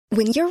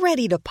When you're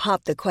ready to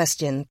pop the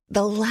question,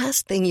 the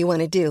last thing you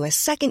want to do is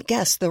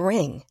second-guess the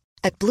ring.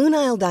 At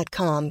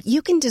BlueNile.com,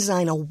 you can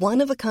design a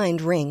one-of-a-kind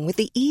ring with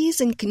the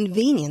ease and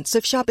convenience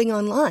of shopping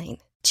online.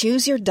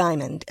 Choose your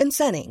diamond and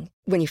setting.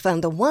 When you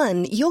find the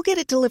one, you'll get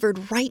it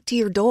delivered right to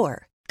your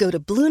door. Go to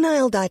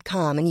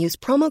BlueNile.com and use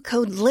promo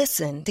code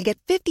LISTEN to get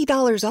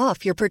 $50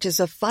 off your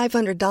purchase of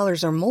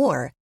 $500 or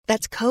more.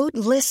 That's code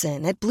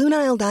LISTEN at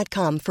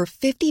BlueNile.com for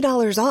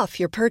 $50 off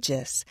your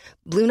purchase.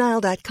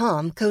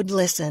 BlueNile.com, code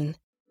LISTEN.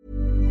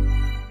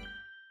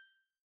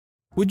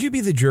 Would you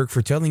be the jerk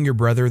for telling your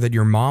brother that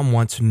your mom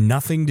wants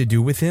nothing to do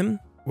with him?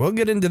 We'll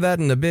get into that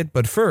in a bit,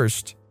 but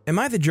first, am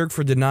I the jerk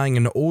for denying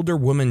an older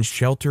woman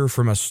shelter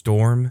from a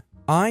storm?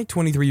 I,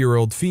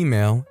 23-year-old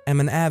female,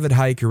 am an avid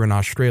hiker in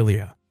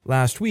Australia.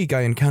 Last week,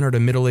 I encountered a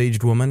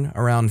middle-aged woman,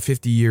 around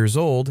 50 years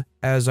old,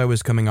 as I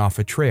was coming off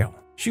a trail.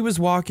 She was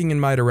walking in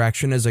my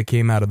direction as I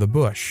came out of the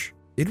bush.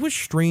 It was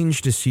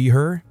strange to see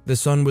her. The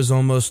sun was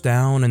almost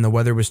down and the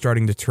weather was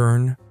starting to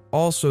turn.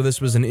 Also, this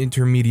was an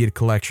intermediate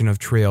collection of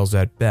trails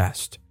at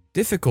best.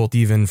 Difficult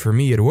even for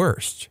me at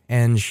worst,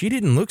 and she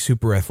didn't look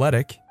super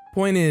athletic.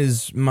 Point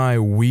is, my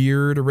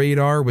weird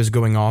radar was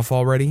going off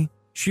already.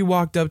 She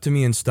walked up to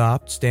me and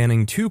stopped,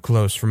 standing too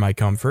close for my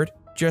comfort,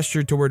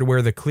 gestured toward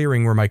where the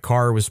clearing where my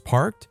car was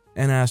parked,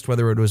 and asked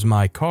whether it was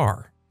my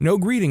car. No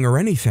greeting or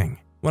anything.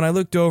 When I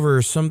looked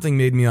over, something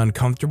made me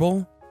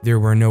uncomfortable. There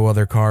were no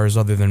other cars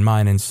other than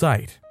mine in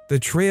sight. The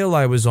trail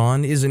I was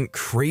on isn't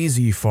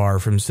crazy far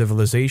from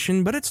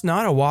civilization, but it's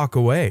not a walk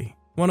away.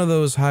 One of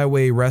those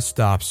highway rest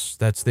stops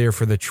that's there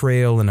for the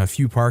trail and a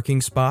few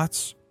parking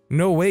spots.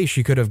 No way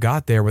she could have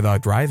got there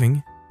without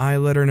driving. I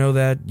let her know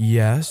that,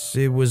 yes,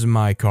 it was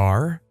my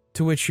car,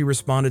 to which she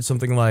responded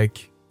something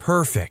like,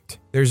 "Perfect.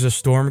 There's a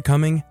storm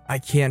coming, I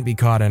can't be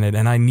caught in it,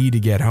 and I need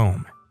to get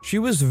home." She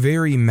was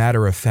very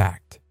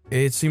matter-of-fact.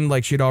 It seemed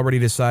like she'd already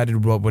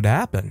decided what would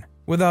happen.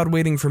 Without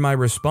waiting for my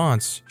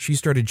response, she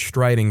started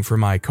striding for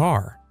my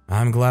car.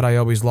 I'm glad I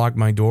always locked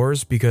my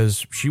doors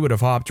because she would have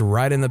hopped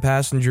right in the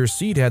passenger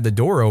seat had the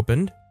door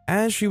opened.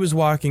 As she was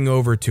walking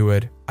over to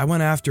it, I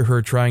went after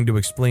her trying to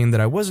explain that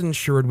I wasn't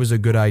sure it was a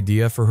good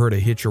idea for her to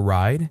hitch a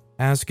ride,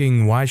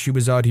 asking why she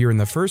was out here in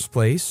the first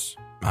place.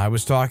 I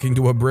was talking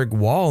to a brick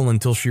wall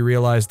until she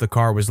realized the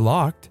car was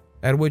locked,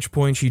 at which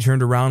point she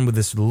turned around with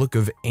this look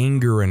of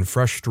anger and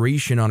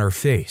frustration on her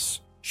face.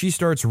 She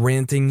starts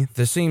ranting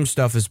the same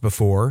stuff as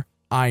before.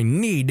 "I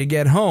need to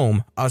get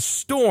home. A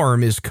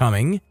storm is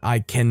coming. I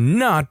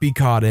cannot be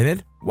caught in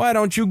it. Why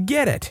don't you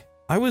get it?"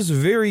 I was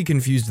very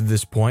confused at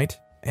this point,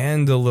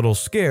 and a little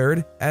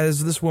scared,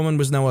 as this woman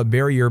was now a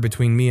barrier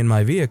between me and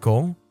my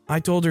vehicle. I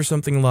told her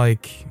something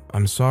like,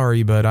 "I'm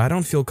sorry, but I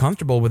don't feel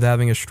comfortable with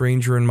having a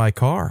stranger in my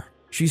car."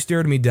 She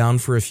stared me down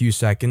for a few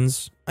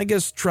seconds, I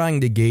guess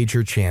trying to gauge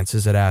her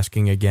chances at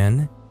asking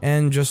again,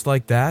 and just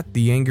like that,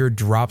 the anger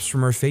drops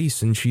from her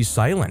face and she's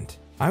silent.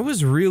 I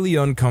was really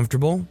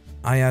uncomfortable.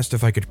 I asked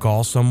if I could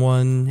call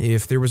someone,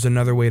 if there was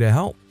another way to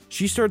help.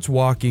 She starts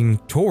walking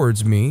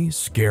towards me,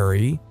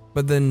 scary,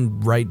 but then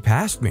right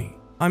past me.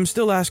 I'm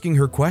still asking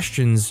her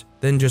questions,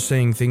 then just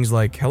saying things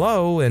like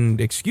hello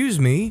and excuse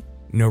me.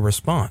 No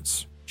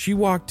response. She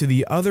walked to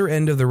the other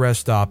end of the rest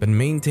stop and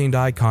maintained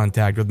eye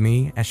contact with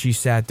me as she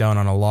sat down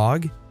on a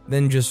log,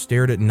 then just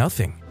stared at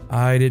nothing.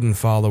 I didn't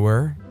follow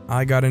her.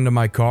 I got into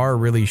my car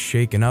really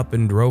shaken up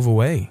and drove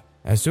away.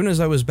 As soon as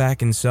I was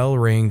back in cell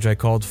range, I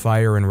called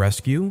fire and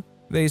rescue.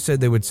 They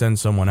said they would send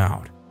someone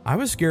out. I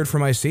was scared for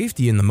my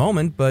safety in the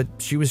moment, but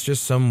she was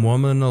just some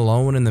woman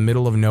alone in the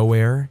middle of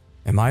nowhere.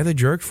 Am I the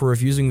jerk for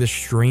refusing this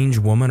strange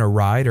woman a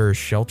ride or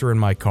shelter in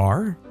my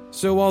car?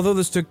 So although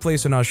this took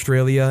place in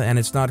Australia and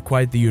it's not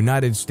quite the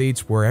United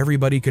States where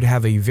everybody could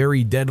have a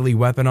very deadly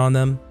weapon on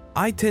them,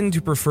 I tend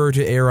to prefer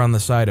to err on the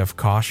side of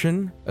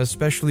caution,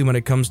 especially when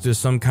it comes to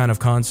some kind of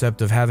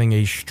concept of having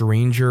a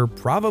stranger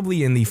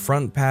probably in the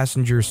front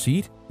passenger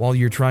seat while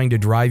you're trying to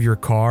drive your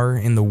car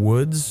in the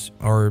woods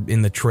or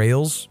in the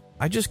trails.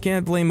 I just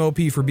can't blame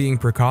OP for being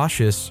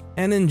precautious,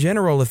 and in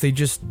general, if they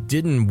just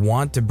didn't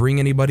want to bring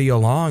anybody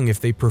along,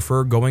 if they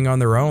prefer going on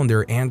their own,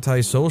 they're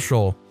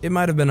antisocial, it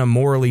might have been a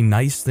morally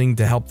nice thing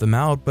to help them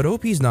out, but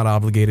OP's not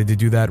obligated to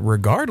do that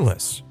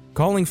regardless.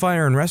 Calling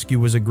fire and rescue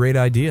was a great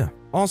idea.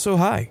 Also,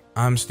 hi,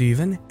 I'm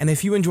Steven, and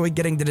if you enjoy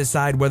getting to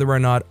decide whether or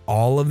not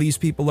all of these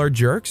people are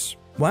jerks,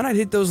 why not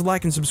hit those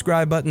like and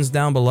subscribe buttons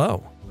down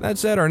below? That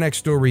said, our next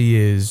story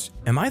is,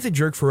 am I the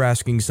jerk for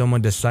asking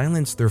someone to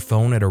silence their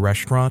phone at a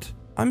restaurant?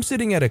 I'm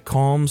sitting at a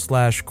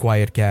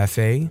calm/quiet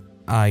cafe,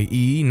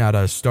 i.e. not a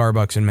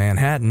Starbucks in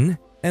Manhattan,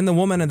 and the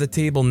woman at the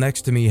table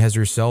next to me has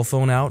her cell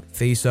phone out,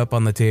 face up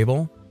on the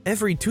table.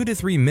 Every 2 to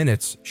 3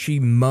 minutes, she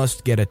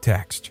must get a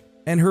text,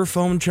 and her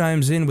phone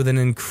chimes in with an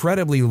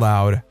incredibly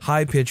loud,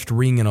 high-pitched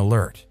ring and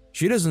alert.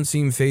 She doesn't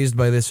seem fazed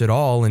by this at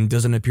all and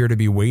doesn't appear to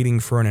be waiting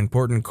for an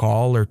important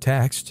call or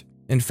text.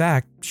 In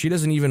fact, she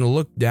doesn't even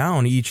look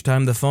down each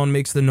time the phone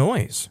makes the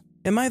noise.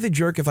 Am I the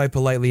jerk if I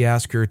politely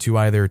ask her to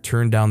either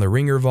turn down the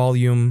ringer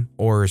volume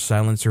or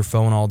silence her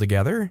phone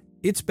altogether?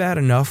 It's bad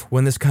enough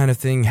when this kind of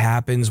thing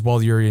happens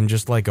while you're in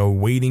just like a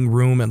waiting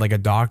room at like a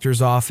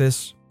doctor's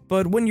office,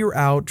 But when you're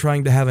out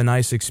trying to have a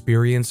nice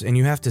experience and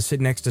you have to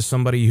sit next to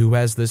somebody who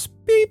has this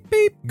beep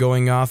beep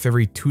going off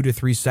every 2 to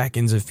 3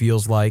 seconds, it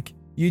feels like,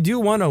 you do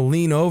want to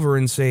lean over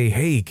and say,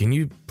 hey, can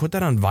you put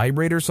that on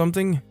vibrate or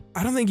something?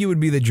 I don't think you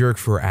would be the jerk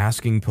for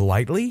asking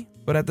politely,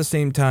 but at the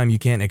same time, you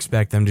can't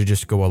expect them to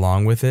just go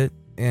along with it,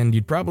 and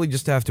you'd probably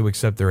just have to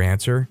accept their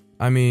answer.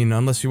 I mean,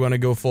 unless you want to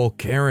go full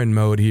Karen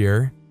mode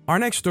here. Our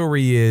next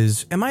story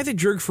is, am I the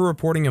jerk for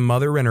reporting a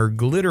mother and her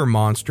glitter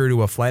monster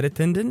to a flight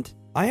attendant?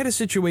 I had a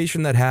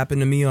situation that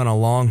happened to me on a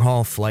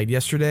long-haul flight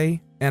yesterday,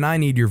 and I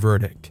need your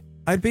verdict.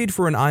 I'd paid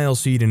for an aisle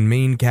seat in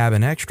main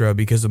cabin extra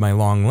because of my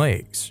long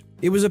legs.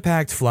 It was a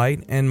packed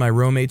flight, and my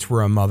roommates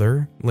were a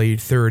mother, late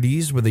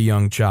 30s with a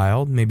young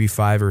child, maybe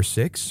 5 or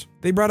 6.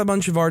 They brought a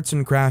bunch of arts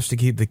and crafts to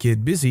keep the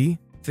kid busy,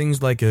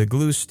 things like a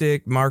glue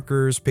stick,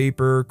 markers,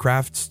 paper,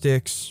 craft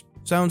sticks.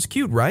 Sounds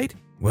cute, right?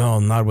 Well,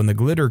 not when the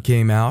glitter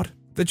came out.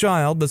 The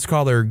child, let's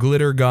call her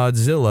Glitter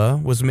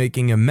Godzilla, was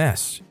making a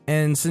mess,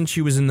 and since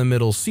she was in the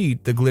middle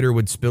seat, the glitter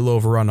would spill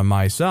over onto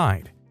my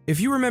side.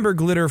 If you remember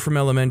glitter from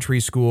elementary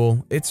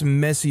school, it's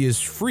messy as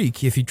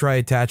freak if you try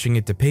attaching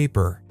it to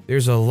paper.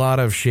 There's a lot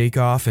of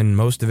shake-off and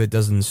most of it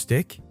doesn't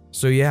stick.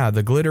 So yeah,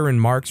 the glitter and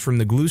marks from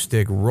the glue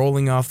stick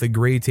rolling off the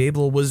gray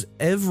table was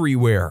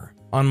everywhere.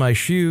 On my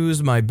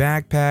shoes, my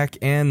backpack,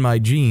 and my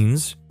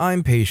jeans.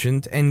 I'm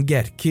patient and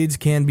get kids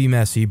can be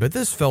messy, but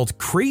this felt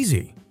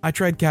crazy. I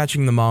tried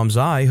catching the mom's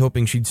eye,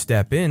 hoping she'd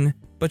step in,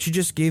 but she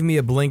just gave me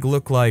a blank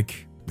look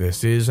like,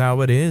 this is how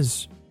it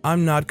is.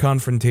 I'm not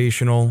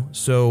confrontational,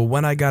 so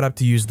when I got up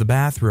to use the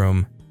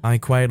bathroom, I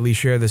quietly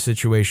shared the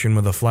situation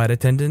with a flight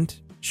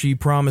attendant. She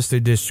promised to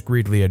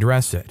discreetly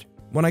address it.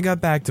 When I got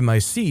back to my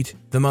seat,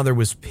 the mother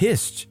was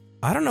pissed.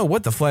 I don't know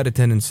what the flight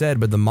attendant said,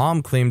 but the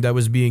mom claimed I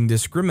was being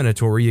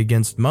discriminatory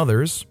against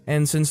mothers,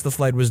 and since the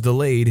flight was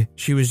delayed,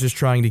 she was just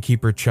trying to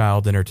keep her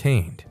child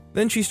entertained.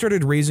 Then she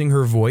started raising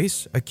her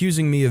voice,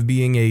 accusing me of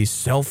being a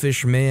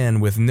selfish man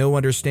with no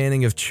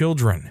understanding of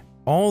children.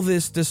 All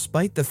this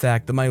despite the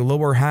fact that my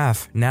lower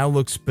half now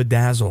looks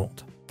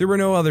bedazzled. There were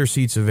no other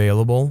seats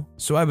available,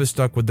 so I was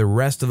stuck with the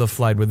rest of the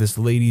flight with this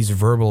lady's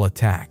verbal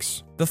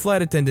attacks. The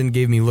flight attendant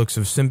gave me looks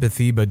of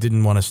sympathy but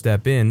didn't want to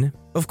step in.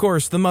 Of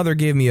course, the mother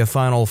gave me a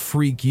final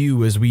freak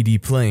you as we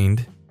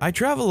deplaned. I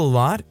travel a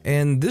lot,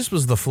 and this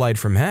was the flight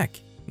from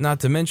heck. Not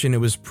to mention it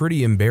was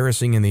pretty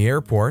embarrassing in the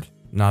airport.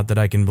 Not that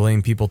I can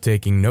blame people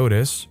taking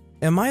notice.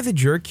 Am I the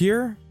jerk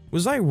here?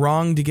 Was I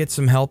wrong to get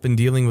some help in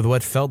dealing with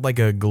what felt like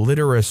a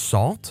glitter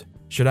assault?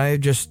 Should I have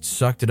just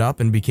sucked it up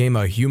and became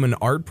a human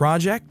art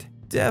project?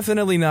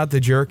 Definitely not the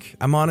jerk.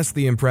 I'm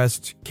honestly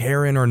impressed,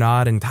 Karen or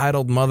not,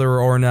 entitled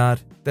mother or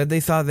not, that they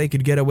thought they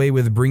could get away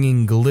with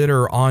bringing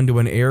glitter onto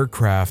an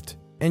aircraft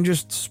and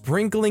just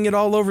sprinkling it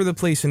all over the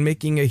place and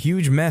making a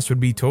huge mess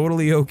would be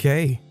totally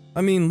okay.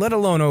 I mean, let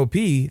alone OP,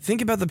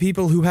 think about the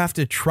people who have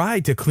to try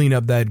to clean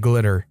up that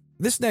glitter.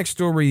 This next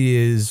story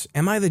is,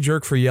 am I the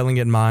jerk for yelling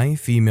at my,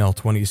 female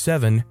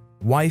 27,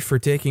 wife for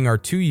taking our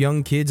 2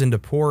 young kids into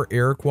poor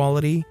air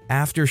quality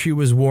after she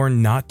was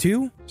warned not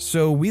to?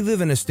 So we live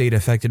in a state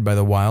affected by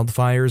the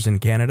wildfires in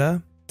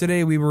Canada.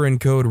 Today we were in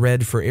code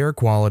red for air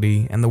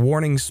quality, and the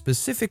warning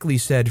specifically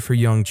said for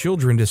young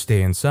children to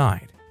stay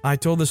inside. I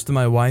told this to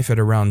my wife at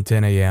around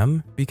 10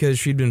 a.m. because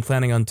she'd been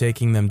planning on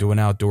taking them to an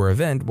outdoor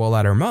event while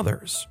at her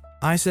mother's.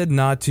 I said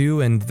not to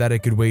and that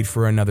it could wait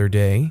for another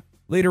day.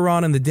 Later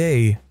on in the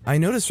day, I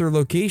noticed her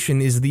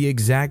location is the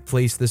exact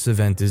place this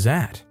event is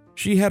at.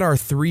 She had our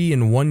 3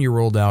 and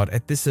 1-year-old out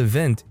at this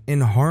event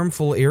in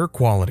harmful air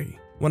quality.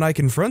 When I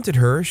confronted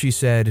her, she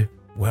said,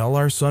 well,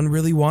 our son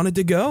really wanted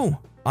to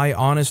go. I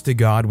honest to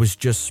God was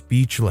just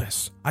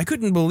speechless. I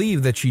couldn't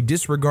believe that she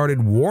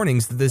disregarded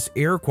warnings that this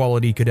air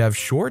quality could have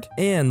short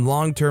and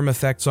long-term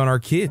effects on our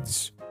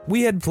kids.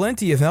 We had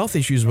plenty of health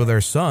issues with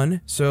our son,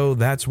 so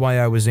that's why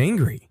I was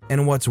angry.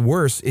 And what's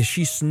worse is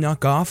she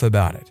snuck off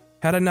about it.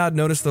 Had I not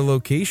noticed the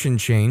location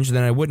change,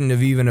 then I wouldn't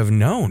have even have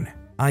known.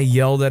 I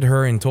yelled at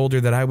her and told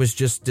her that I was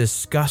just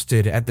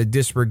disgusted at the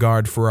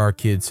disregard for our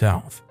kids'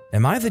 health.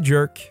 Am I the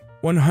jerk?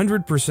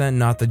 100%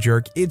 not the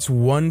jerk. It's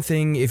one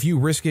thing if you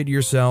risk it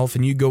yourself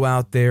and you go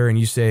out there and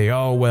you say,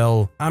 oh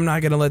well, I'm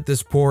not gonna let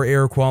this poor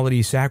air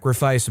quality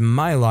sacrifice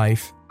my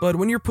life. But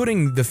when you're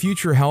putting the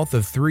future health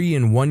of 3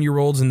 and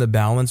 1-year-olds in the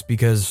balance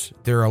because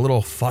they're a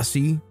little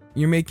fussy,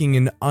 you're making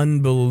an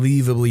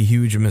unbelievably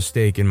huge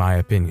mistake in my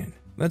opinion.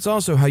 That's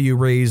also how you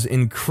raise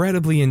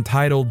incredibly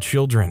entitled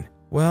children.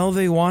 Well,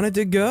 they wanted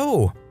to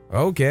go.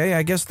 Okay,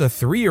 I guess the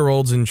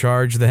 3-year-old's in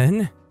charge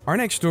then. Our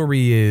next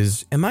story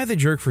is, am I the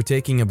jerk for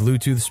taking a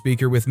Bluetooth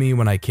speaker with me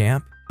when I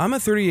camp? I'm a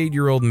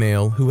 38-year-old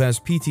male who has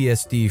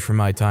PTSD from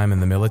my time in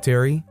the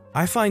military.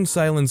 I find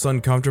silence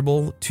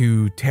uncomfortable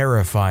to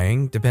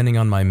terrifying, depending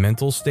on my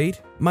mental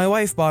state. My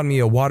wife bought me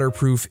a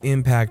waterproof,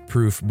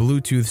 impact-proof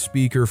Bluetooth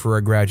speaker for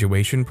a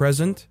graduation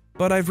present,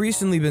 but I've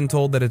recently been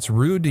told that it's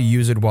rude to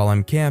use it while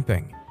I'm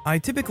camping. I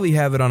typically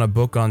have it on a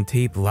book on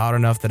tape loud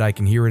enough that I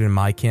can hear it in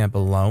my camp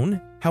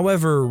alone.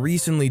 However,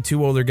 recently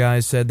 2 older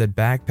guys said that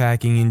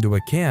backpacking into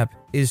a camp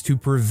is to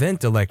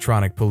prevent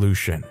electronic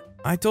pollution.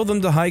 I told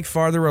them to hike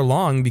farther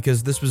along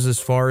because this was as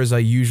far as I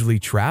usually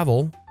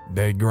travel.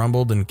 They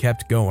grumbled and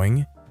kept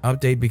going.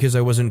 Update because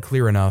I wasn't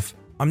clear enough.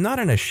 I'm not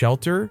in a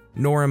shelter,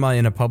 nor am I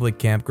in a public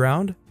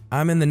campground.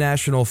 I'm in the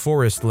national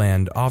forest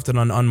land, often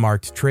on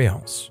unmarked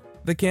trails.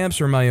 The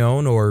camps are my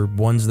own or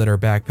ones that are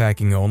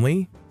backpacking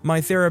only. My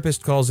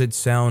therapist calls it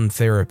sound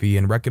therapy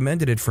and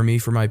recommended it for me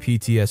for my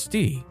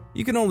PTSD.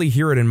 You can only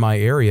hear it in my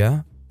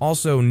area.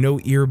 Also, no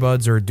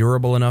earbuds are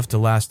durable enough to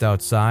last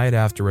outside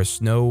after a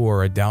snow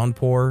or a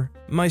downpour.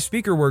 My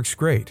speaker works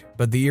great,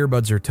 but the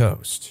earbuds are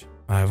toast.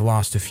 I've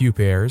lost a few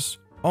pairs.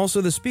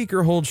 Also, the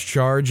speaker holds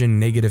charge in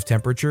negative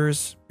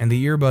temperatures, and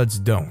the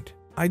earbuds don't.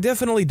 I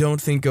definitely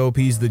don't think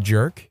OP's the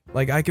jerk.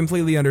 I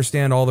completely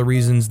understand all the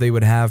reasons they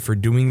would have for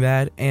doing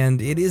that,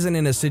 and it isn't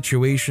in a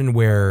situation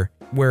where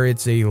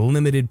it's a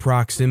limited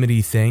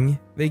proximity thing.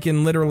 They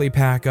can literally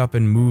pack up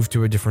and move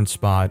to a different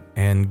spot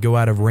and go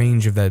out of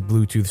range of that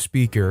Bluetooth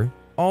speaker.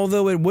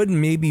 Although it would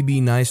maybe be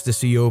nice to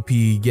see OP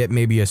get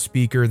maybe a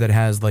speaker that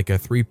has a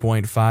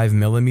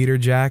 3.5mm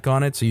jack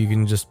on it so you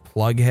can just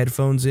plug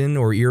headphones in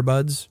or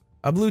earbuds.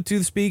 A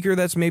Bluetooth speaker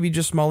that's maybe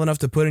just small enough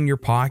to put in your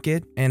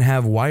pocket and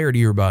have wired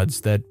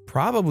earbuds that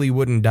probably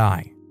wouldn't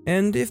die.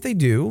 And if they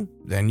do,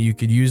 then you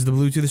could use the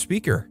Bluetooth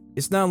speaker.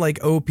 It's not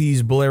like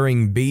OP's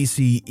blaring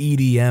bassy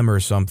EDM or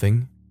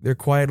something. They're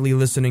quietly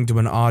listening to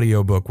an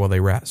audiobook while they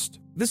rest.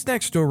 This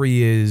next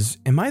story is,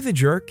 am I the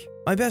jerk?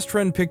 My best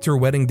friend picked her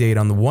wedding date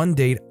on the one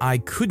date I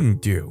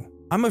couldn't do.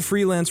 I'm a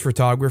freelance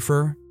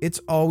photographer.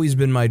 It's always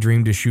been my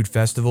dream to shoot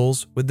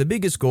festivals, with the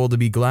biggest goal to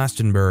be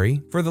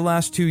Glastonbury. For the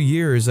last 2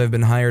 years, I've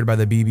been hired by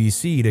the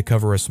BBC to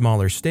cover a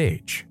smaller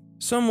stage.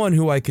 Someone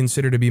who I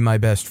consider to be my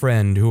best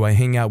friend, who I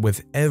hang out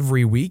with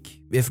every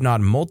week, if not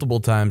multiple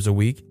times a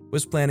week,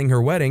 was planning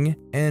her wedding,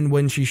 and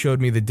when she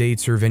showed me the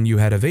dates her venue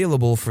had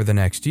available for the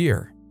next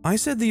year. I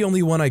said the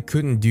only one I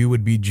couldn't do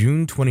would be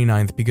June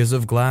 29th because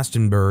of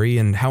Glastonbury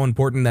and how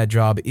important that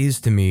job is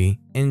to me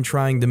in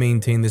trying to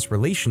maintain this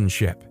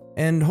relationship,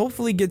 and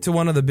hopefully get to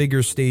one of the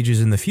bigger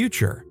stages in the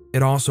future.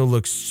 It also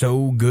looks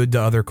so good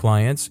to other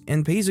clients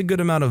and pays a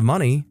good amount of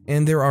money,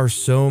 and there are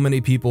so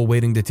many people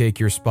waiting to take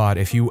your spot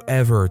if you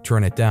ever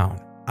turn it down.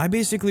 I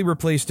basically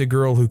replaced a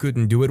girl who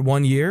couldn't do it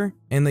 1 year,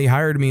 and they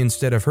hired me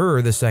instead of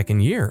her the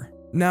second year.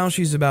 Now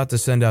she's about to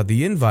send out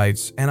the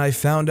invites, and I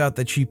found out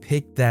that she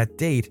picked that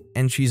date,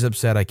 and she's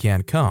upset I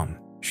can't come.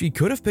 She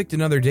could have picked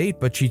another date,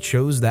 but she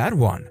chose that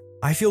one.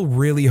 I feel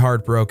really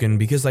heartbroken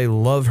because I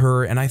love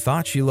her and I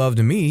thought she loved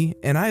me,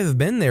 and I have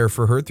been there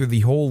for her through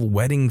the whole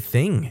wedding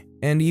thing,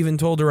 and even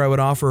told her I would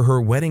offer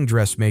her wedding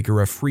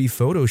dressmaker a free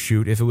photo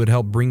shoot if it would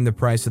help bring the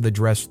price of the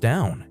dress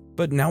down.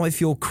 But now I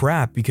feel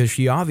crap because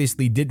she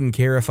obviously didn't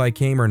care if I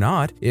came or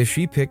not, if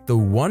she picked the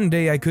one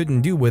day I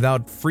couldn't do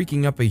without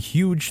freaking up a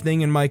huge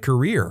thing in my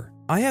career.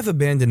 I have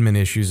abandonment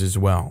issues as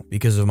well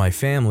because of my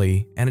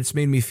family, and it's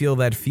made me feel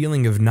that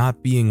feeling of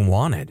not being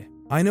wanted.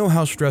 I know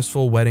how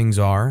stressful weddings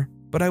are,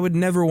 but I would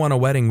never want a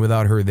wedding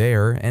without her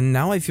there, and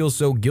now I feel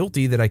so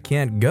guilty that I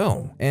can't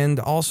go, and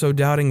also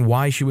doubting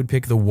why she would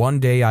pick the one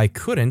day I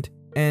couldn't,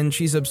 and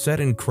she's upset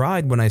and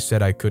cried when I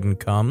said I couldn't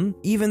come,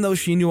 even though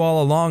she knew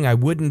all along I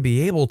wouldn't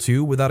be able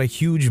to without a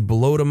huge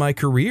blow to my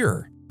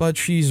career. But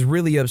she's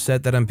really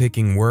upset that I'm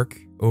picking work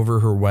over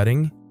her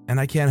wedding, and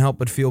I can't help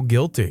but feel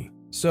guilty.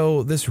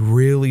 So this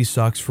really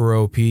sucks for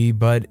OP,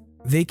 but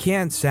they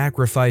can't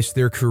sacrifice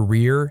their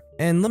career,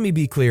 and let me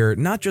be clear,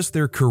 not just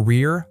their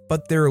career,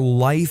 but their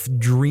life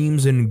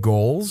dreams and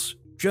goals,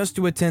 just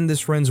to attend this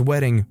friend's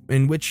wedding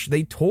in which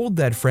they told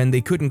that friend they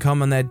couldn't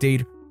come on that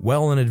date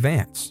well in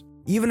advance.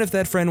 Even if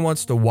that friend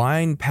wants to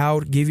whine,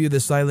 pout, give you the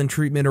silent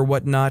treatment or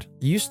whatnot,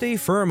 you stay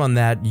firm on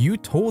that. You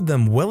told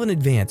them well in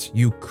advance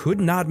you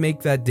could not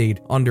make that date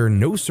under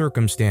no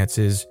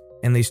circumstances,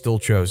 and they still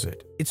chose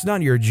it. It's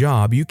not your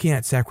job. You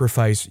can't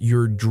sacrifice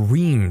your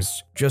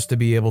dreams just to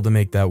be able to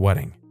make that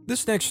wedding.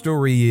 This next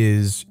story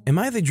is, am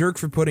I the jerk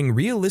for putting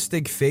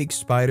realistic fake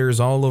spiders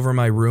all over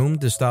my room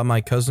to stop my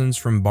cousins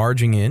from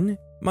barging in?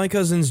 My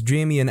cousins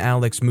Jamie and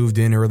Alex moved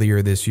in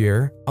earlier this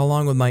year,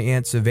 along with my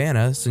aunt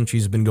Savannah since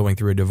she's been going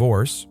through a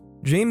divorce.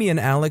 Jamie and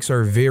Alex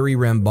are very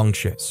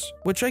rambunctious,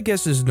 which I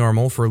guess is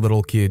normal for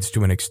little kids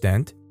to an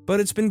extent, but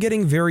it's been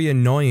getting very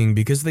annoying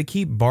because they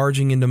keep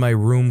barging into my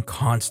room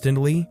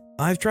constantly.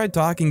 I've tried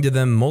talking to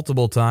them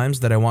multiple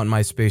times that I want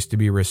my space to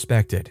be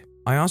respected.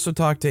 I also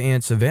talked to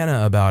Aunt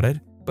Savannah about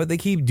it, but they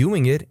keep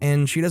doing it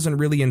and she doesn't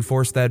really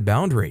enforce that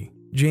boundary.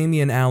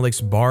 Jamie and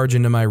Alex barge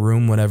into my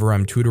room whenever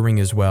I'm tutoring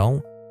as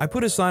well. I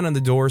put a sign on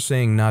the door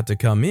saying not to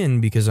come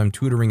in because I'm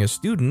tutoring a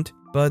student,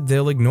 but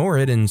they'll ignore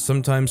it and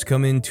sometimes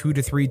come in 2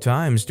 to 3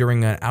 times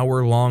during an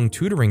hour-long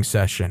tutoring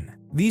session.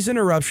 These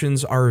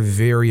interruptions are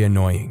very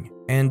annoying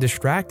and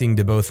distracting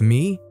to both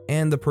me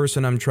and the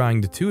person I'm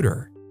trying to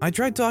tutor. I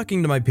tried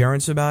talking to my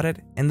parents about it,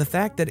 and the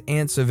fact that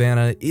Aunt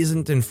Savannah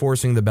isn't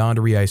enforcing the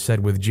boundary I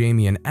set with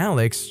Jamie and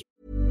Alex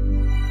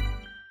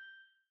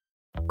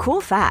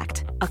Cool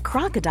fact, a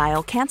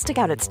crocodile can't stick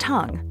out its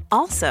tongue.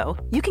 Also,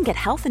 you can get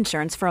health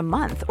insurance for a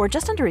month or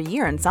just under a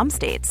year in some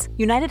states.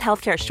 United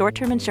Healthcare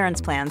short-term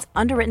insurance plans,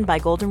 underwritten by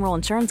Golden Rule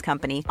Insurance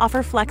Company,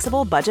 offer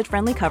flexible,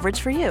 budget-friendly coverage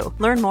for you.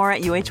 Learn more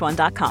at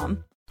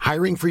uh1.com.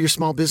 Hiring for your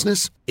small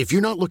business? If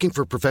you're not looking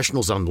for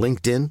professionals on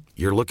LinkedIn,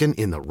 you're looking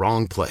in the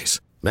wrong place.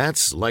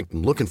 That's like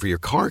looking for your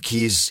car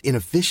keys in a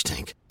fish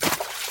tank.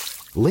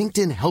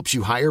 LinkedIn helps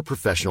you hire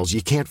professionals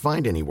you can't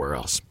find anywhere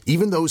else,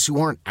 even those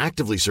who aren't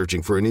actively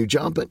searching for a new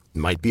job but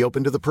might be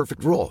open to the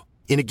perfect role.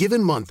 In a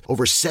given month,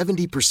 over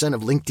 70%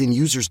 of LinkedIn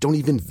users don't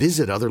even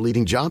visit other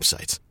leading job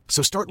sites.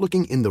 So start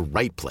looking in the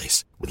right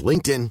place. With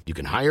LinkedIn, you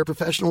can hire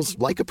professionals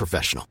like a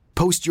professional.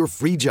 Post your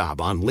free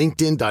job on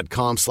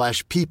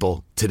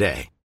linkedin.com/people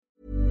today.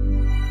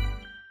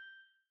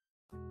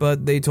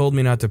 But they told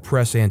me not to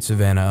press Aunt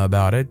Savannah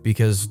about it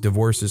because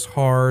divorce is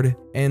hard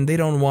and they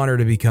don't want her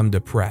to become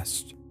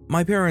depressed.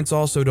 My parents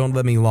also don't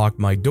let me lock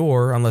my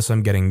door unless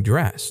I'm getting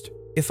dressed.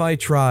 If I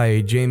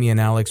try, Jamie and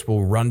Alex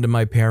will run to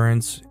my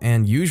parents,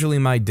 and usually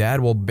my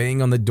dad will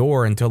bang on the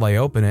door until I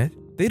open it.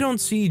 They don't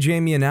see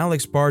Jamie and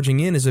Alex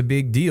barging in as a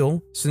big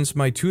deal, since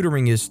my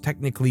tutoring is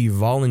technically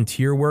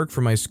volunteer work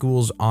for my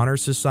school's honor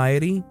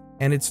society,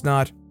 and it's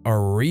not a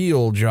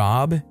real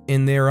job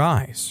in their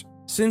eyes.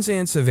 Since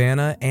Aunt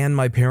Savannah and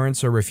my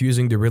parents are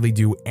refusing to really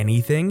do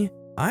anything,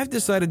 I've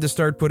decided to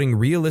start putting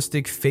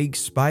realistic fake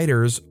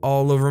spiders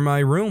all over my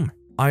room.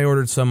 I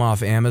ordered some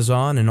off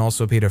Amazon and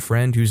also paid a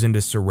friend who's into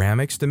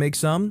ceramics to make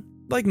some.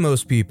 Like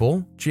most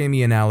people,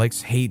 Jamie and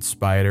Alex hate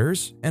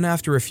spiders, and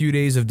after a few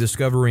days of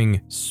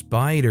discovering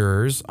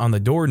spiders on the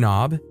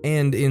doorknob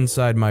and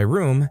inside my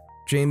room,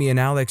 Jamie and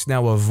Alex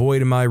now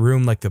avoid my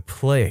room like the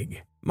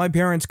plague. My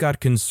parents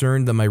got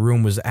concerned that my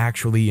room was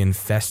actually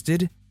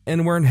infested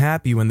and weren't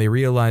happy when they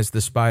realized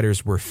the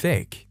spiders were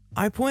fake.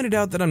 I pointed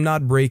out that I'm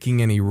not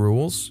breaking any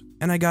rules,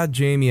 and I got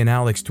Jamie and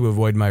Alex to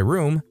avoid my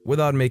room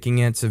without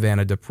making Aunt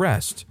Savannah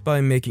depressed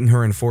by making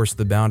her enforce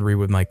the boundary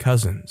with my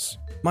cousins.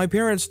 My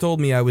parents told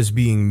me I was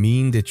being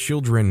mean to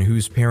children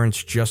whose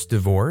parents just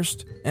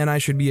divorced, and I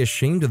should be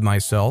ashamed of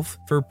myself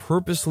for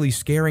purposely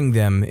scaring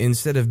them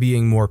instead of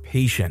being more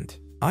patient.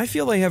 I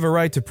feel I have a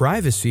right to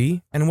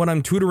privacy, and when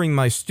I'm tutoring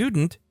my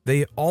student,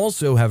 they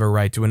also have a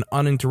right to an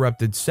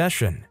uninterrupted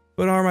session.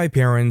 But are my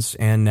parents,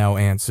 and now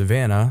Aunt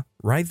Savannah,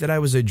 right that I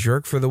was a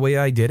jerk for the way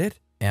I did it?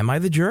 Am I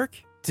the jerk?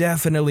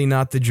 Definitely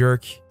not the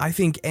jerk. I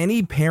think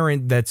any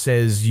parent that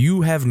says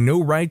you have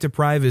no right to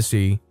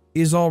privacy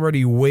is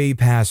already way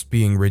past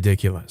being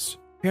ridiculous.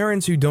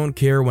 Parents who don't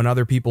care when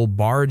other people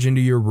barge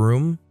into your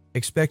room,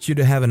 expect you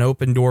to have an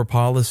open door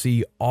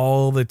policy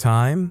all the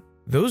time,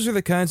 those are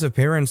the kinds of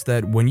parents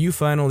that when you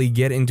finally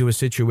get into a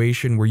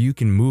situation where you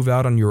can move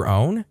out on your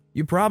own,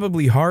 you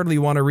probably hardly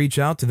want to reach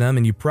out to them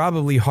and you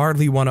probably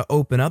hardly want to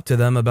open up to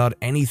them about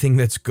anything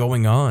that's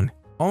going on.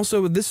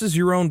 Also, this is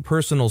your own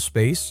personal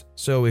space,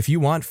 so if you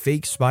want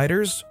fake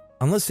spiders,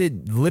 unless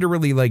it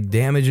literally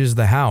damages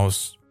the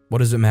house, what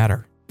does it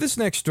matter? This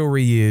next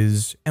story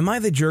is, am I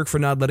the jerk for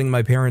not letting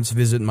my parents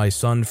visit my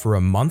son for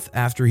a month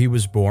after he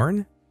was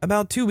born?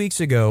 About 2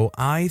 weeks ago,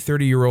 I,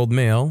 30-year-old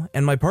male,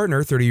 and my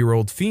partner,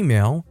 30-year-old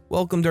female,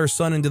 welcomed our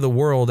son into the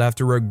world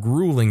after a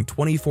grueling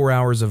 24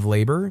 hours of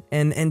labor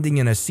and ending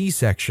in a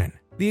C-section.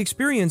 The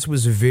experience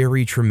was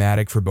very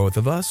traumatic for both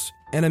of us,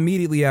 and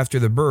immediately after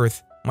the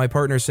birth, my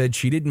partner said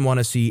she didn't want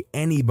to see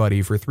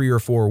anybody for 3 or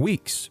 4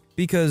 weeks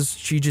because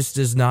she just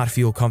does not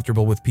feel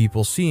comfortable with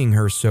people seeing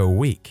her so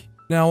weak.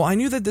 Now, I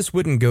knew that this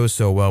wouldn't go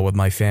so well with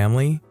my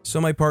family, so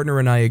my partner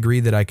and I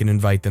agreed that I can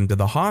invite them to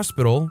the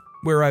hospital,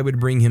 where I would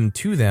bring him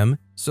to them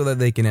so that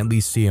they can at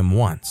least see him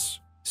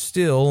once.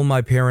 Still,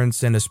 my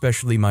parents and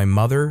especially my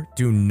mother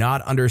do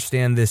not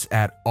understand this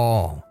at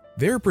all.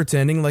 They're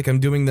pretending like I'm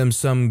doing them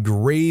some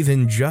grave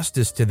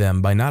injustice to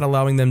them by not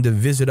allowing them to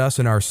visit us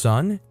and our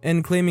son,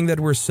 and claiming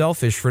that we're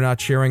selfish for not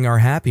sharing our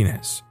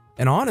happiness.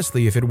 And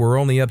honestly, if it were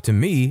only up to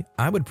me,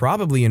 I would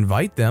probably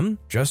invite them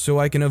just so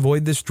I can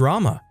avoid this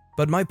drama.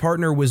 But my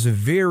partner was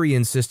very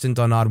insistent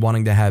on not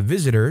wanting to have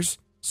visitors,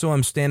 so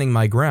I'm standing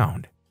my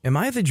ground. Am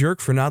I the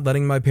jerk for not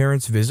letting my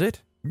parents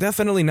visit?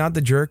 Definitely not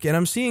the jerk, and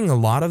I'm seeing a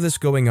lot of this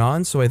going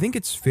on, so I think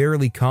it's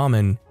fairly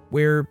common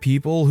where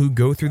people who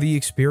go through the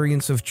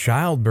experience of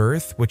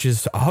childbirth, which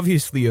is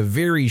obviously a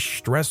very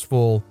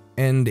stressful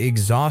and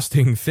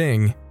exhausting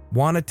thing,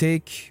 want to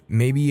take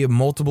maybe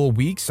multiple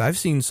weeks. I've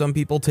seen some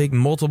people take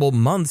multiple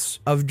months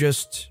of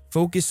just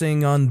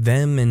focusing on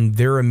them and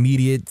their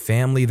immediate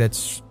family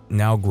that's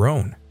now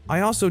grown. I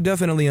also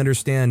definitely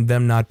understand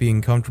them not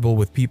being comfortable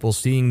with people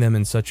seeing them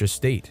in such a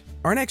state.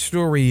 Our next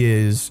story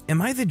is,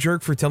 am I the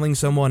jerk for telling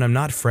someone I'm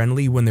not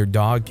friendly when their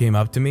dog came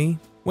up to me?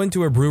 Went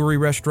to a brewery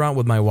restaurant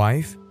with my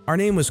wife. Our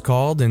name was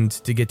called, and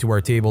to get to our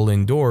table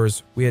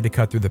indoors, we had to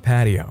cut through the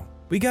patio.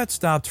 We got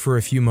stopped for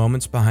a few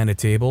moments behind a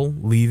table,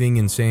 leaving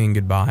and saying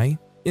goodbye.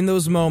 In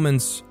those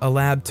moments, a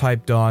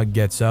lab-type dog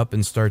gets up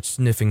and starts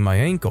sniffing my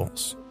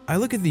ankles. I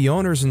look at the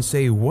owners and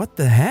say, "What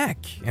the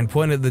heck?" and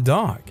point at the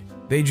dog.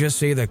 They just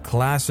say the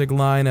classic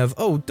line of,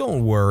 "Oh,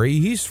 don't worry,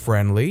 he's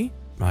friendly."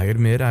 I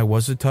admit I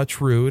was a touch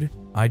rude.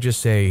 I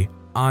just say,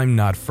 I'm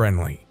not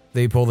friendly.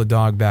 They pull the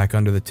dog back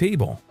under the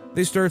table.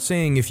 They start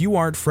saying if you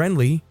aren't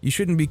friendly, you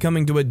shouldn't be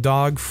coming to a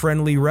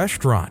dog-friendly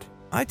restaurant.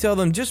 I tell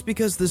them just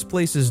because this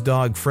place is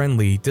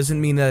dog-friendly doesn't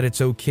mean that it's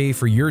okay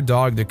for your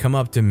dog to come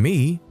up to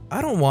me.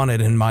 I don't want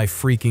it in my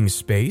freaking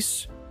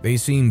space. They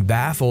seem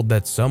baffled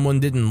that someone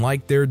didn't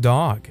like their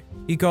dog.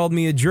 He called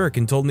me a jerk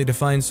and told me to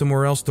find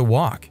somewhere else to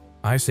walk.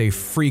 I say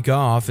freak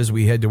off as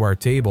we head to our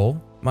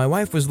table. My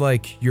wife was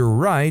like, you're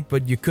right,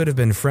 but you could have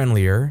been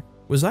friendlier.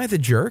 Was I the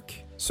jerk?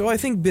 So I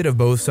think bit of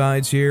both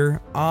sides here.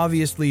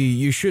 Obviously,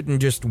 you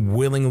shouldn't just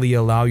willingly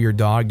allow your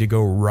dog to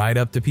go right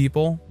up to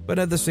people. But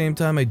at the same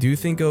time, I do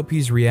think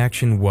OP's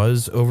reaction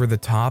was over the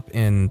top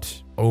and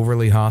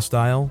overly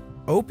hostile.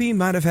 OP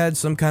might have had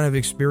some kind of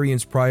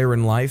experience prior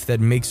in life that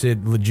makes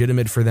it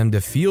legitimate for them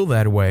to feel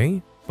that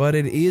way. But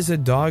it is a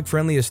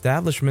dog-friendly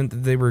establishment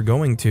that they were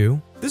going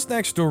to. This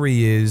next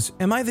story is,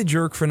 am I the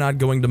jerk for not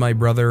going to my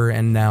brother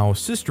and now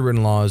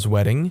sister-in-law's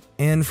wedding,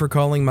 and for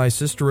calling my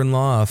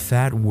sister-in-law a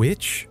fat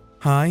witch?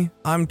 Hi,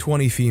 I'm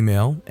 20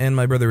 female, and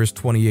my brother is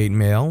 28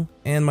 male,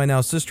 and my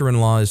now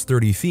sister-in-law is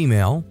 30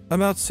 female.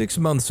 About 6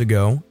 months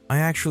ago, I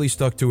actually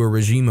stuck to a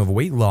regime of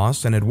weight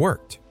loss and it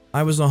worked.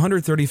 I was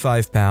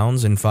 135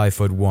 pounds and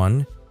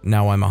 5'1",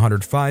 now I'm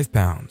 105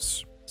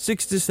 pounds.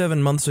 6 to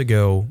 7 months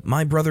ago,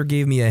 my brother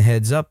gave me a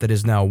heads up that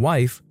his now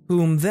wife,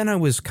 whom then I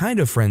was kind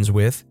of friends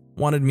with,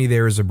 wanted me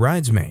there as a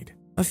bridesmaid.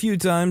 A few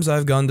times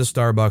I've gone to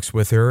Starbucks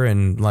with her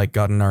and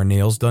gotten our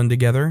nails done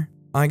together.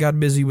 I got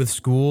busy with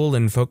school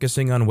and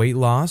focusing on weight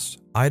loss.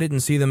 I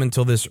didn't see them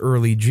until this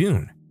early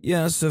June.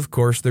 Yes, of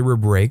course there were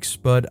breaks,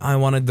 but I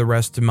wanted the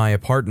rest to my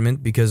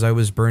apartment because I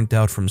was burnt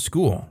out from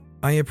school.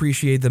 I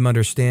appreciate them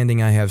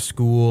understanding I have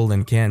school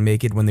and can't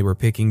make it when they were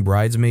picking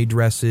bridesmaid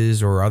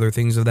dresses or other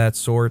things of that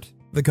sort.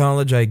 The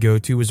college I go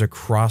to is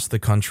across the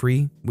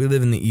country. We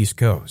live in the East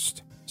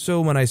Coast.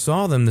 So when I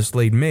saw them this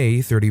late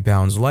May, 30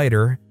 pounds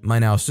lighter, my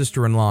now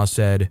sister-in-law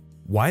said,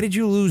 "Why did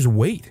you lose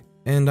weight?"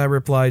 And I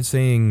replied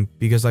saying,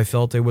 "Because I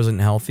felt I wasn't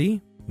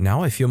healthy.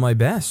 Now I feel my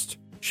best."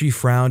 She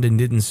frowned and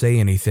didn't say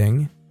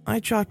anything. I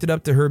chalked it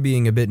up to her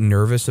being a bit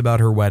nervous about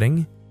her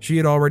wedding. She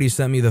had already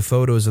sent me the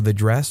photos of the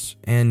dress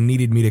and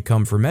needed me to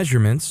come for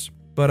measurements,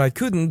 but I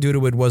couldn't due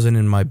to it wasn't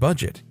in my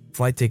budget.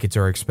 Flight tickets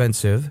are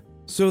expensive.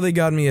 So they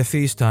got me a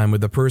FaceTime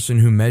with the person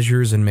who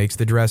measures and makes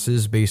the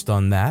dresses based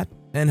on that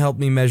and helped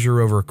me measure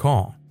over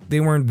call. They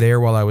weren't there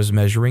while I was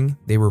measuring,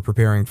 they were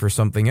preparing for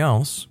something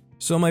else.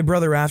 So my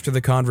brother, after the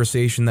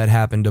conversation that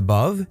happened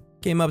above,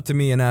 came up to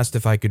me and asked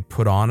if I could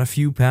put on a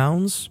few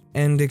pounds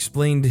and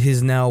explained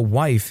his now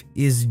wife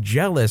is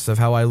jealous of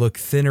how I look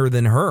thinner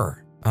than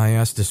her. I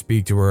asked to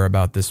speak to her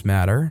about this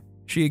matter.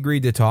 She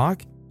agreed to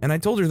talk, and I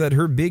told her that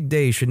her big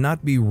day should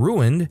not be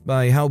ruined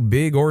by how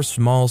big or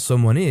small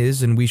someone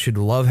is and we should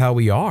love how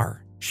we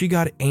are. She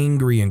got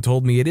angry and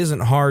told me it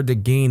isn't hard to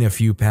gain a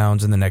few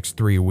pounds in the next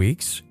 3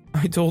 weeks.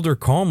 I told her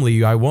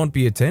calmly I won't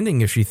be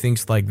attending if she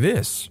thinks like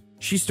this.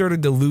 She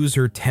started to lose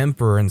her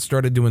temper and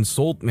started to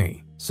insult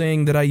me,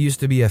 saying that I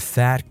used to be a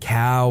fat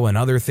cow and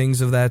other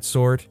things of that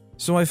sort.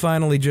 So I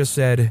finally just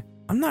said,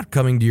 "I'm not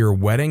coming to your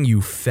wedding,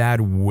 you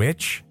fat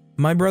witch."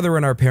 My brother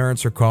and our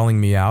parents are calling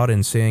me out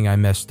and saying I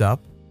messed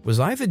up. Was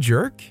I the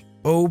jerk?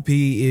 OP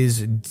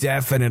is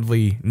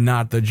definitely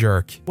not the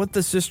jerk. What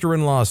the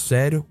sister-in-law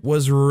said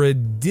was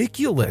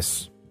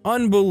ridiculous.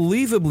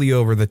 Unbelievably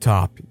over the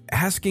top.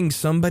 Asking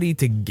somebody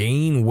to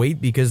gain weight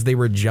because they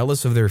were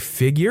jealous of their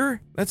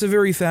figure? That's a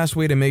very fast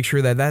way to make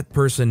sure that that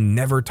person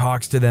never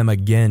talks to them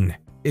again.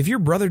 If your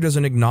brother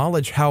doesn't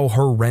acknowledge how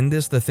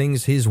horrendous the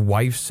things his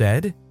wife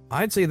said,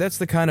 I'd say that's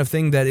the kind of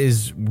thing that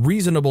is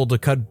reasonable to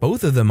cut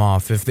both of them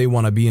off if they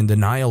want to be in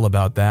denial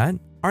about that.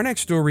 Our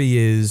next story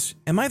is,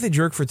 am I the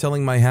jerk for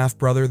telling my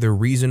half-brother the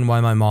reason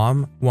why my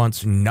mom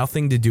wants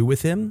nothing to do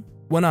with him?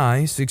 When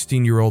I,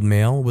 16-year-old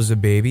male, was a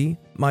baby,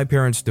 my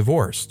parents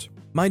divorced.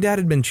 My dad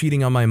had been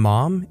cheating on my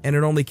mom, and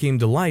it only came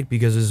to light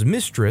because his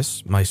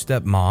mistress, my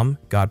stepmom,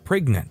 got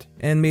pregnant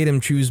and made him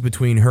choose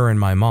between her and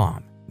my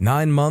mom.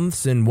 9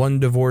 months and 1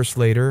 divorce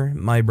later,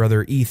 my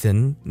brother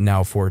Ethan,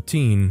 now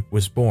 14,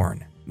 was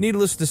born.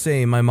 Needless to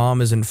say, my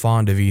mom isn't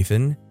fond of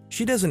Ethan.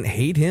 She doesn't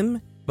hate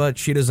him, but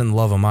she doesn't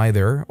love him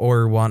either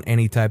or want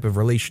any type of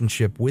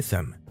relationship with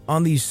him.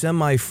 On these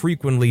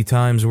semi-frequently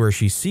times where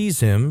she sees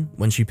him,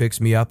 when she picks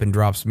me up and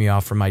drops me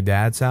off from my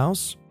dad's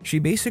house, she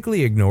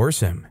basically ignores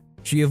him.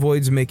 She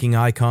avoids making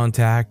eye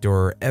contact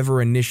or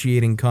ever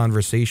initiating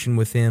conversation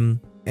with him,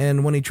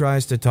 and when he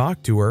tries to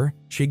talk to her,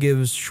 she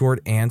gives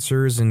short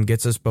answers and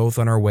gets us both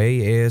on our way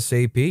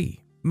ASAP.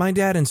 My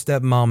dad and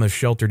stepmom have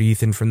sheltered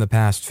Ethan from the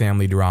past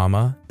family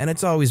drama, and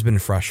it's always been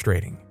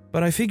frustrating.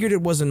 But I figured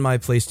it wasn't my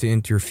place to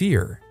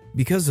interfere.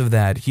 Because of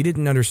that, he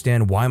didn't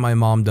understand why my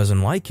mom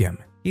doesn't like him.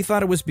 He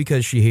thought it was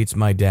because she hates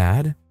my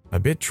dad, a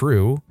bit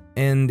true,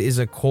 and is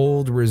a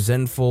cold,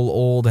 resentful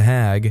old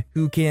hag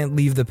who can't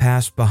leave the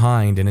past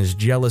behind and is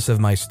jealous of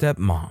my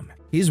stepmom.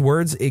 His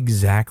words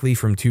exactly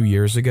from 2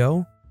 years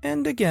ago,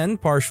 and again,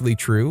 partially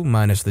true,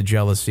 minus the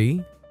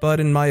jealousy. But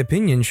in my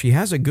opinion, she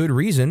has a good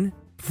reason.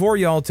 Before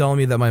y'all tell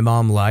me that my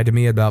mom lied to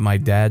me about my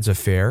dad's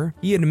affair,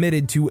 he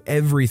admitted to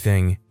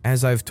everything,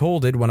 as I've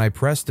told it when I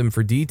pressed him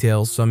for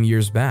details some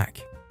years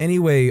back.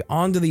 Anyway,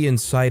 on to the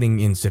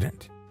inciting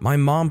incident. My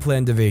mom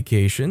planned a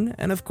vacation,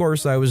 and of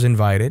course I was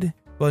invited,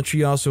 but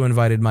she also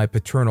invited my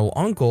paternal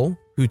uncle,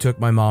 who took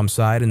my mom's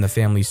side in the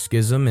family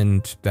schism,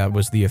 and that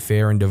was the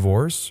affair and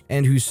divorce,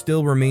 and who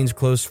still remains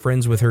close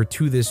friends with her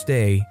to this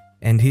day,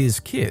 and his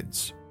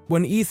kids.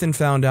 When Ethan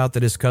found out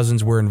that his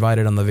cousins were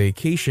invited on the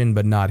vacation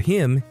but not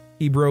him,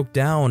 he broke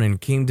down and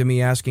came to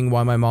me asking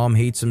why my mom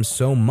hates him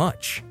so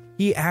much.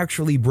 He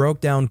actually broke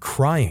down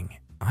crying.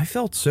 I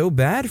felt so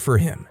bad for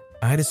him.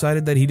 I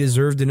decided that he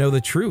deserved to know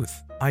the truth.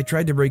 I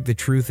tried to break the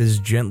truth as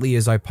gently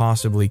as I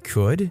possibly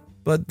could,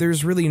 but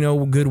there's really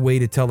no good way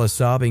to tell a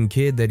sobbing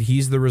kid that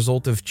he's the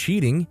result of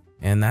cheating,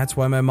 and that's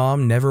why my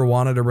mom never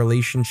wanted a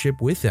relationship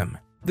with him.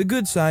 The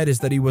good side is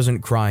that he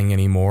wasn't crying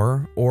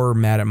anymore or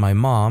mad at my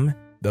mom.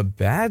 The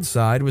bad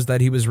side was that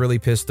he was really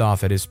pissed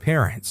off at his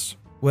parents.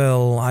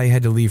 Well, I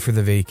had to leave for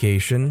the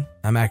vacation.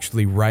 I'm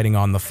actually riding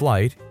on the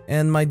flight,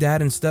 and my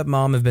dad and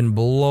stepmom have been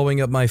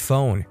blowing up my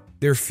phone.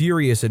 They're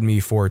furious at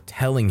me for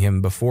telling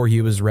him before he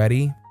was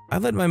ready. I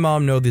let my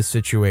mom know this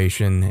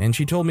situation, and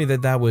she told me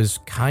that that was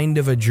kind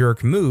of a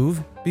jerk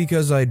move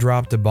because I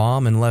dropped a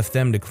bomb and left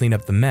them to clean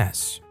up the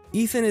mess.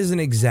 Ethan isn't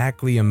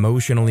exactly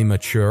emotionally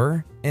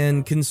mature,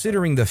 and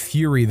considering the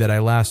fury that I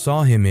last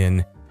saw him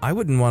in, I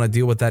wouldn't want to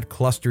deal with that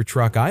cluster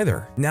truck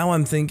either. Now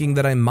I'm thinking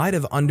that I might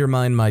have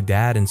undermined my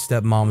dad and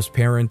stepmom's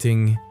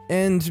parenting,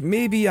 and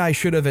maybe I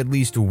should have at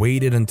least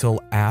waited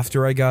until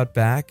after I got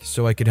back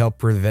so I could help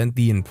prevent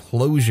the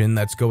implosion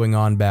that's going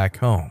on back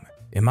home.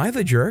 Am I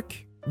the jerk?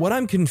 What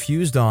I'm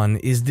confused on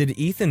is, did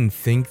Ethan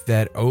think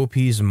that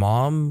OP's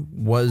mom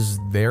was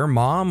their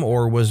mom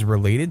or was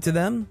related to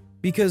them?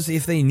 Because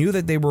if they knew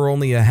that they were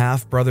only a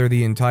half-brother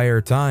the entire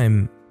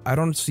time, I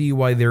don't see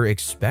why they're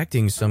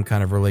expecting some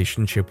kind of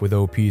relationship with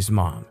OP's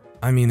mom.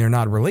 I mean, they're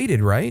not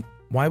related, right?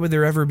 Why would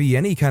there ever be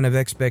any kind of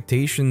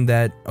expectation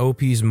that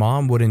OP's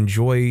mom would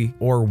enjoy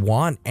or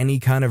want any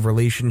kind of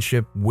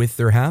relationship with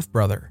their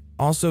half-brother?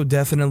 Also,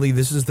 definitely,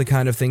 this is the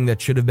kind of thing that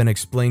should have been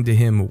explained to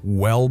him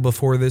well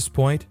before this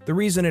point. The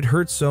reason it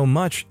hurts so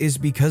much is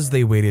because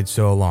they waited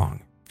so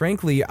long.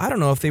 Frankly, I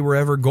don't know if they were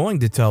ever going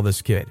to tell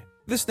this kid.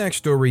 This next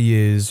story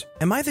is,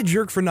 am I the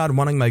jerk for not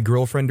wanting my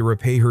girlfriend to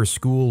repay her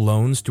school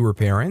loans to her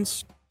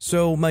parents?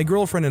 So, my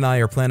girlfriend and I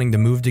are planning to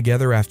move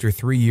together after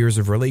 3 years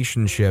of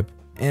relationship,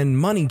 and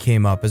money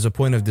came up as a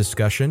point of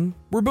discussion.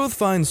 We're both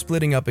fine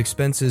splitting up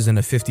expenses in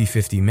a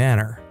 50-50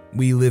 manner.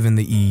 We live in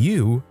the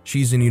EU,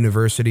 she's in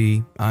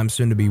university, I'm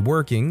soon to be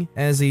working,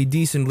 as a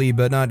decently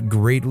but not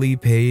greatly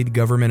paid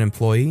government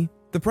employee.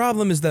 The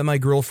problem is that my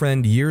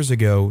girlfriend years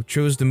ago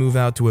chose to move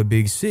out to a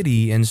big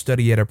city and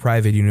study at a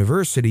private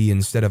university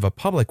instead of a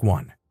public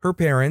one. Her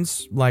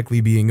parents,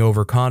 likely being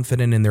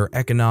overconfident in their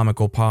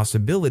economical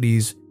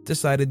possibilities,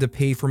 decided to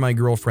pay for my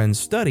girlfriend's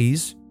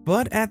studies,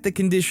 but at the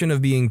condition of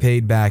being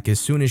paid back as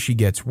soon as she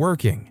gets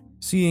working,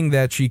 seeing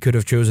that she could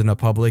have chosen a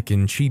public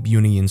and cheap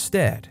uni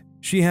instead.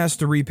 She has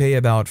to repay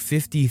about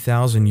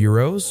 50,000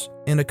 euros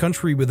in a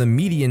country with a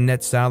median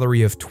net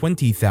salary of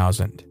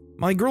 20,000.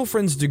 My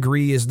girlfriend's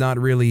degree is not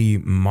really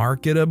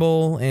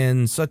marketable,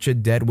 and such a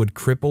debt would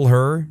cripple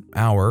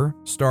our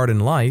start in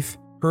life,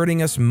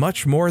 hurting us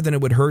much more than it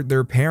would hurt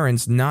their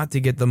parents not to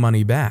get the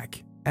money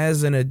back.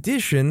 As an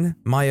addition,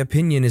 my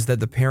opinion is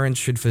that the parents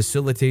should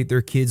facilitate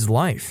their kids'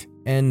 life,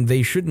 and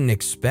they shouldn't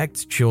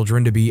expect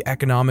children to be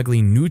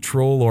economically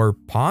neutral or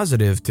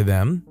positive to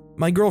them.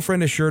 My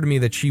girlfriend assured me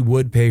that she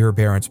would pay her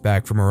parents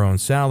back from her own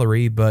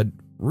salary, but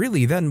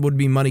really that would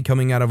be money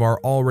coming out of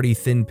our already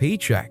thin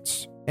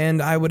paychecks.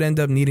 And I would end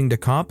up needing to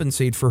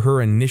compensate for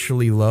her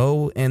initially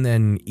low and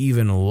then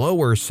even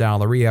lower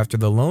salary after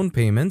the loan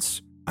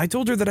payments. I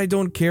told her that I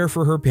don't care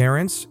for her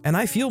parents, and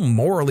I feel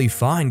morally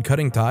fine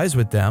cutting ties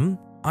with them.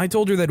 I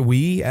told her that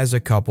we, as a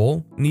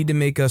couple, need to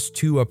make us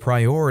two a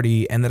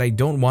priority and that I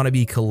don't want to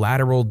be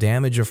collateral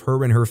damage of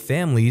her and her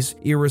family's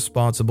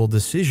irresponsible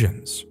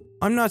decisions.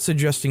 I'm not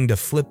suggesting to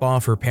flip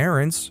off her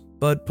parents,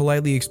 but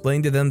politely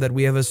explain to them that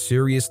we have a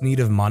serious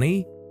need of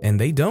money, and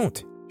they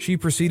don't. She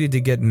proceeded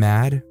to get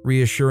mad,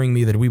 reassuring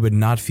me that we would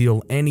not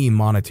feel any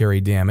monetary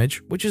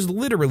damage, which is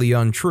literally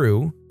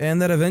untrue,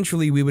 and that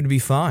eventually we would be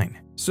fine.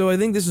 So I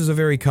think this is a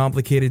very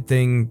complicated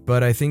thing,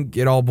 but I think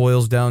it all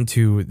boils down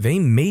to they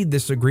made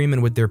this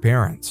agreement with their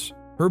parents.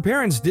 Her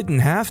parents didn't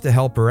have to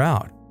help her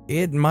out.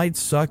 It might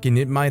suck and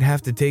it might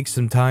have to take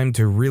some time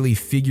to really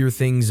figure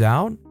things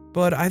out,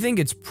 but I think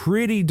it's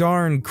pretty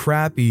darn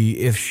crappy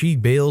if she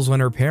bails on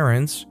her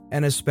parents,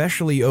 and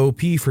especially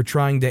OP for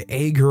trying to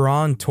egg her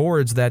on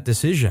towards that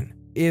decision.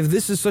 If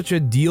this is such a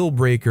deal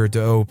breaker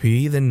to OP,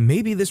 then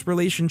maybe this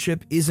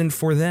relationship isn't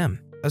for them.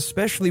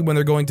 Especially when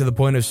they're going to the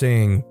point of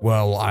saying,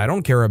 well, I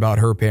don't care about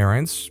her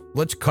parents,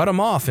 let's cut them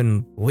off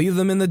and leave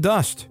them in the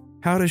dust.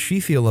 How does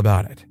she feel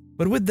about it?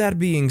 But with that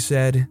being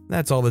said,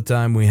 that's all the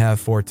time we have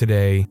for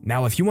today.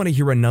 Now, if you want to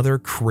hear another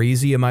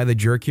crazy Am I the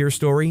Jerk Here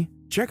story,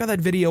 check out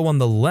that video on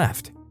the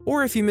left.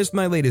 Or if you missed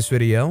my latest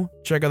video,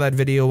 check out that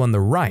video on the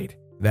right.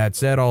 That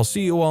said, I'll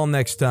see you all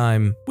next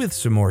time with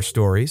some more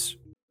stories.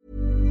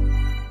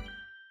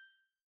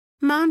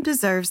 Mom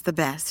deserves the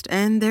best,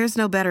 and there's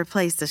no better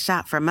place to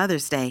shop for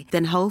Mother's Day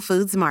than Whole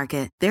Foods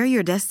Market. They're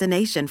your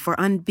destination for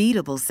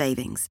unbeatable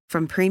savings,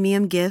 from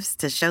premium gifts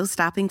to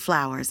show-stopping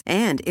flowers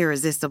and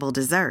irresistible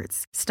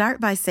desserts. Start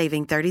by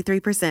saving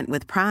 33%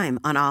 with Prime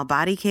on all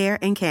body care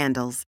and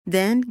candles.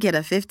 Then get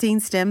a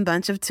 15-stem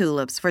bunch of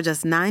tulips for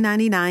just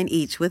 $9.99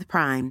 each with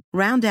Prime.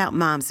 Round out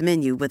Mom's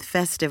menu with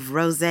festive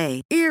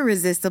rosé,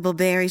 irresistible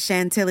berry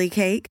chantilly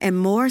cake, and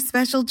more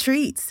special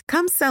treats.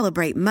 Come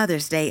celebrate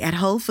Mother's Day at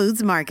Whole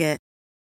Foods Market.